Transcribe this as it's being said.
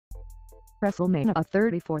WrestleMania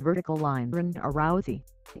 34 vertical line Ronda Rousey,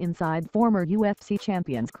 inside former UFC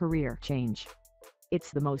champion's career change.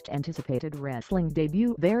 It's the most anticipated wrestling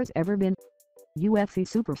debut there's ever been. UFC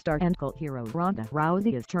superstar and cult hero Ronda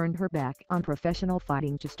Rousey has turned her back on professional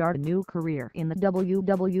fighting to start a new career in the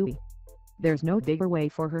WWE. There's no bigger way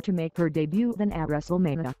for her to make her debut than at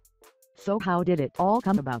WrestleMania. So how did it all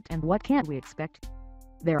come about and what can we expect?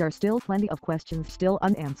 There are still plenty of questions still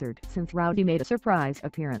unanswered since Rousey made a surprise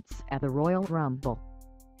appearance at the Royal Rumble.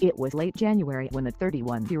 It was late January when the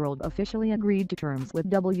 31-year-old officially agreed to terms with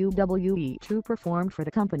WWE to perform for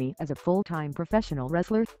the company as a full-time professional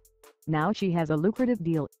wrestler. Now she has a lucrative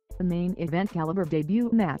deal, a main event caliber debut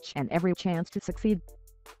match and every chance to succeed.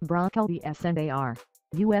 Bronco vs NAR.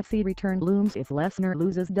 UFC return looms if Lesnar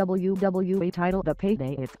loses WWE title the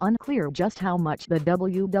payday. It's unclear just how much the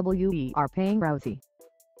WWE are paying Rousey.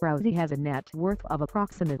 Rousey has a net worth of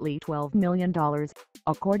approximately $12 million,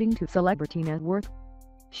 according to Celebrity Net Worth.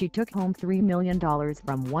 She took home $3 million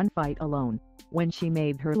from one fight alone, when she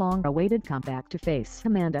made her long-awaited comeback to face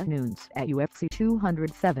Amanda Nunes at UFC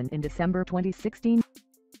 207 in December 2016.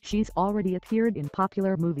 She's already appeared in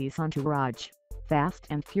popular movies Entourage, Fast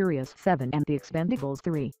and Furious 7 and The Expendables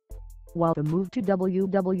 3. While the move to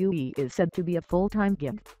WWE is said to be a full-time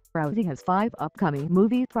gig, Rousey has 5 upcoming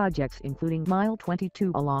movie projects including Mile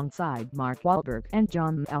 22 alongside Mark Wahlberg and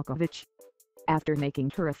John Malkovich. After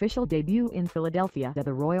making her official debut in Philadelphia at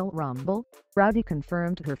the Royal Rumble, Rousey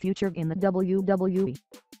confirmed her future in the WWE.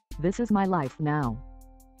 "This is my life now.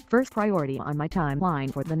 First priority on my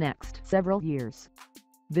timeline for the next several years.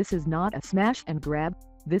 This is not a smash and grab,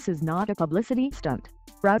 this is not a publicity stunt,"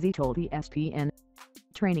 Rousey told ESPN.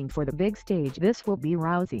 Training for the big stage. This will be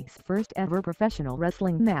Rousey's first ever professional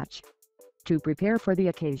wrestling match. To prepare for the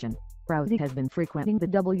occasion, Rousey has been frequenting the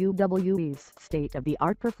WWE's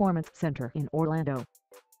state-of-the-art performance center in Orlando.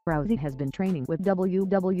 Rousey has been training with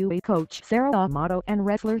WWE coach Sarah Amato and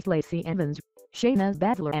wrestlers Lacey Evans, Shayna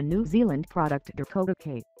Baszler and New Zealand product Dakota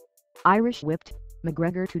Kai. Irish whipped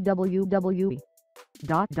McGregor to WWE.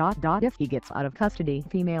 If he gets out of custody.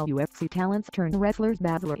 Female UFC talents turned wrestlers.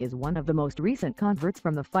 Baszler is one of the most recent converts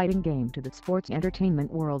from the fighting game to the sports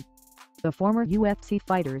entertainment world. The former UFC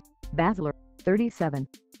fighter, Baszler, 37,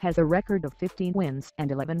 has a record of 15 wins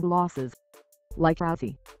and 11 losses. Like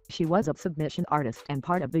Rousey, she was a submission artist and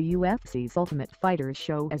part of the UFC's Ultimate Fighter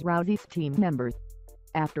show as Rousey's team member.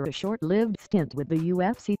 After a short-lived stint with the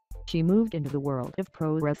UFC, she moved into the world of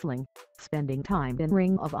pro wrestling, spending time in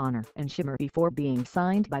Ring of Honor and Shimmer before being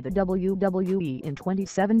signed by the WWE in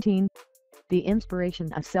 2017. The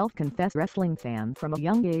inspiration. A self-confessed wrestling fan from a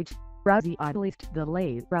young age, Rousey idolized the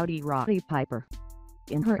late Rowdy Roddy Piper.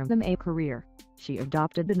 In her MMA career, she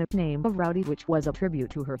adopted the nickname of Rowdy, which was a tribute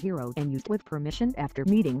to her hero and used with permission after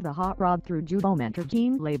meeting the Hot Rod through judo mentor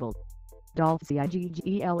Gene Label. Dolph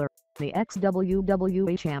Ziggler, the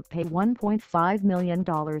ex-WWE champ, paid $1.5 million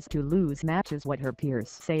to lose matches, what her peers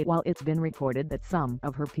say. While it's been reported that some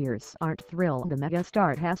of her peers aren't thrilled the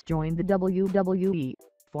megastar has joined the WWE,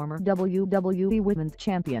 former WWE Women's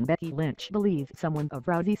Champion Becky Lynch believes someone of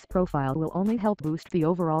Rousey's profile will only help boost the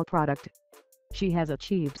overall product. She has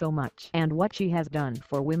achieved so much, and what she has done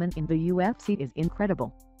for women in the UFC is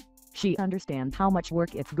incredible. She understands how much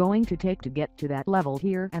work it's going to take to get to that level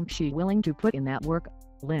here, and she's willing to put in that work,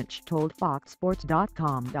 Lynch told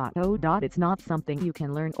FoxSports.com. It's not something you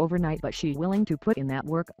can learn overnight, but she's willing to put in that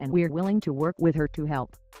work and we're willing to work with her to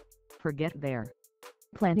help her get there.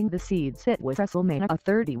 Planting the seeds. It was WrestleMania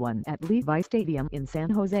 31 at Levi Stadium in San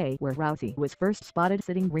Jose where Rousey was first spotted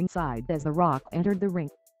sitting ringside as The Rock entered the ring.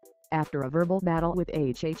 After a verbal battle with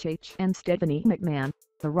HHH and Stephanie McMahon,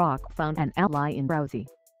 The Rock found an ally in Rousey.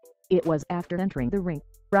 It was after entering the ring,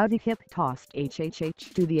 Rousey hip-tossed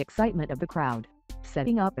HHH to the excitement of the crowd,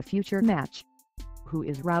 setting up a future match. Who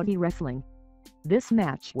is Rousey wrestling? This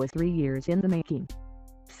match was 3 years in the making,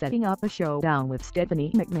 setting up a showdown with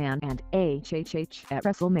Stephanie McMahon and HHH at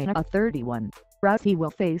WrestleMania 31. Rousey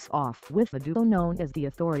will face off with the duo known as the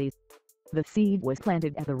Authorities. The seed was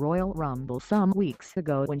planted at the Royal Rumble some weeks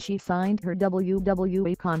ago when she signed her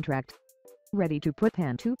WWE contract. Ready to put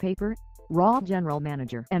pen to paper, Raw general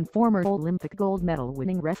manager and former Olympic gold medal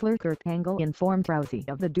winning wrestler Kurt Angle informed Rousey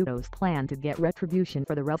of the duo's plan to get retribution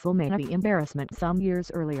for the WrestleMania embarrassment some years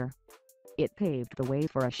earlier. It paved the way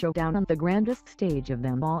for a showdown on the grandest stage of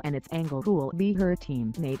them all, and its Angle will be her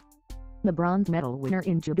teammate. The bronze medal winner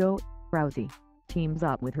in judo, Rousey, teams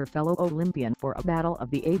up with her fellow Olympian for a battle of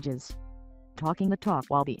the ages. Talking the talk.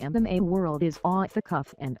 While the MMA world is off the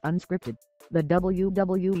cuff and unscripted, the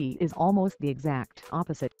WWE is almost the exact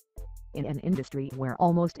opposite. In an industry where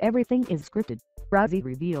almost everything is scripted, Rousey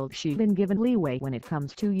revealed she'd been given leeway when it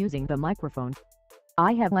comes to using the microphone.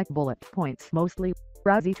 "I have like bullet points mostly,"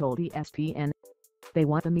 Rousey told ESPN. "They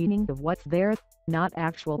want the meaning of what's there, not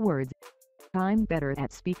actual words. I'm better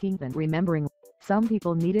at speaking than remembering. Some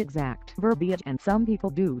people need exact verbiage and some people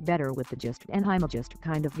do better with the gist, and I'm a just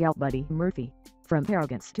kind of gal." Buddy Murphy, from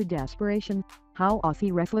arrogance to desperation, how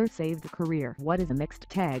Aussie wrestler saved a career. What is a mixed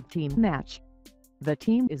tag team match? The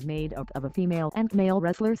team is made up of a female and male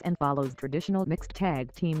wrestlers and follows traditional mixed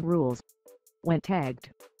tag team rules. When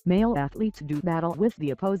tagged, male athletes do battle with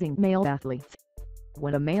the opposing male athletes.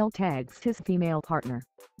 When a male tags his female partner,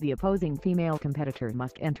 the opposing female competitor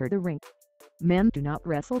must enter the ring. Men do not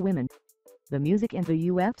wrestle women. The music in the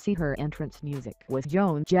UFC. Her entrance music was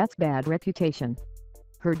Joan Jett's Bad Reputation.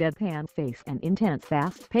 Her deadpan face and intense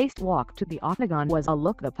fast-paced walk to the octagon was a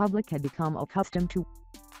look the public had become accustomed to.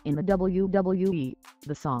 In the WWE,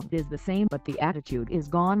 the song is the same but the attitude is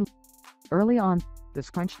gone. Early on, the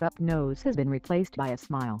scrunched-up nose has been replaced by a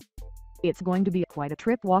smile. "It's going to be quite a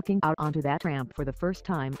trip walking out onto that ramp for the first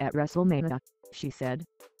time at WrestleMania," she said.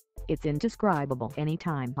 "It's indescribable any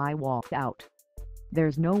time I walk out.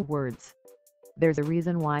 There's no words. There's a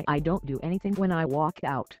reason why I don't do anything when I walk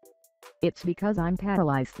out. It's because I'm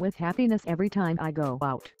paralyzed with happiness every time I go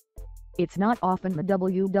out." It's not often the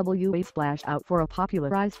WWE splash out for a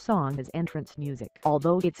popularized song as entrance music,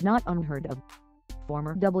 although it's not unheard of.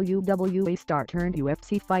 Former WWE star turned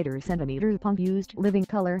UFC fighter Centimeter Punk used Living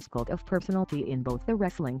Color's cult of personality in both the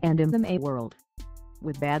wrestling and MMA world.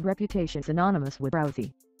 With Bad Reputation synonymous with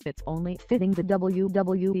Rousey, it's only fitting the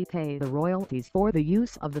WWE pay the royalties for the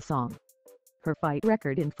use of the song. Her fight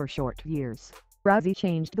record in 4 short years, Rousey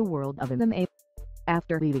changed the world of MMA.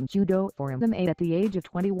 After leaving judo for MMA at the age of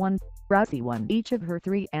 21, Rousey won each of her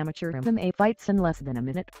 3 amateur MMA fights in less than a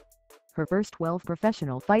minute. Her first 12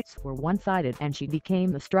 professional fights were one-sided and she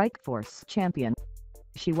became the Strikeforce champion.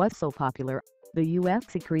 She was so popular, the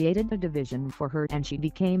UFC created a division for her and she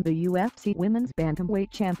became the UFC Women's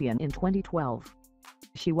Bantamweight Champion in 2012.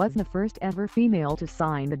 She was the first ever female to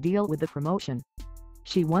sign a deal with the promotion.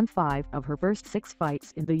 She won 5 of her first 6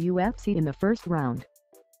 fights in the UFC in the first round.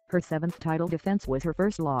 Her 7th title defense was her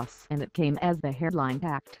first loss and it came as the headline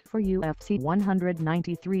act for UFC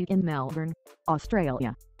 193 in Melbourne,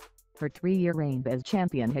 Australia. Her 3-year reign as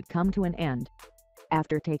champion had come to an end.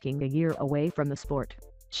 After taking a year away from the sport,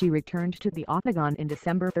 she returned to the octagon in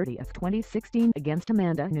December 30, 2016 against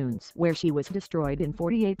Amanda Nunes, where she was destroyed in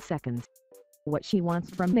 48 seconds. What she wants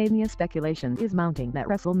from Mania speculation is mounting that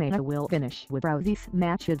WrestleMania will finish with Rousey's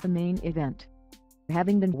match as the main event.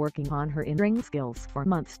 Having been working on her in-ring skills for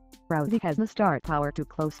months, Rousey has the star power to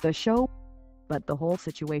close the show. But the whole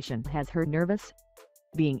situation has her nervous.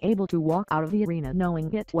 Being able to walk out of the arena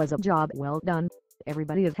knowing it was a job well done,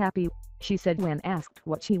 everybody is happy, she said when asked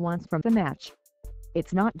what she wants from the match.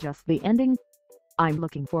 "It's not just the ending. I'm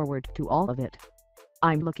looking forward to all of it.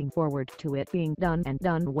 I'm looking forward to it being done and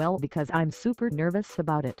done well because I'm super nervous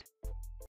about it."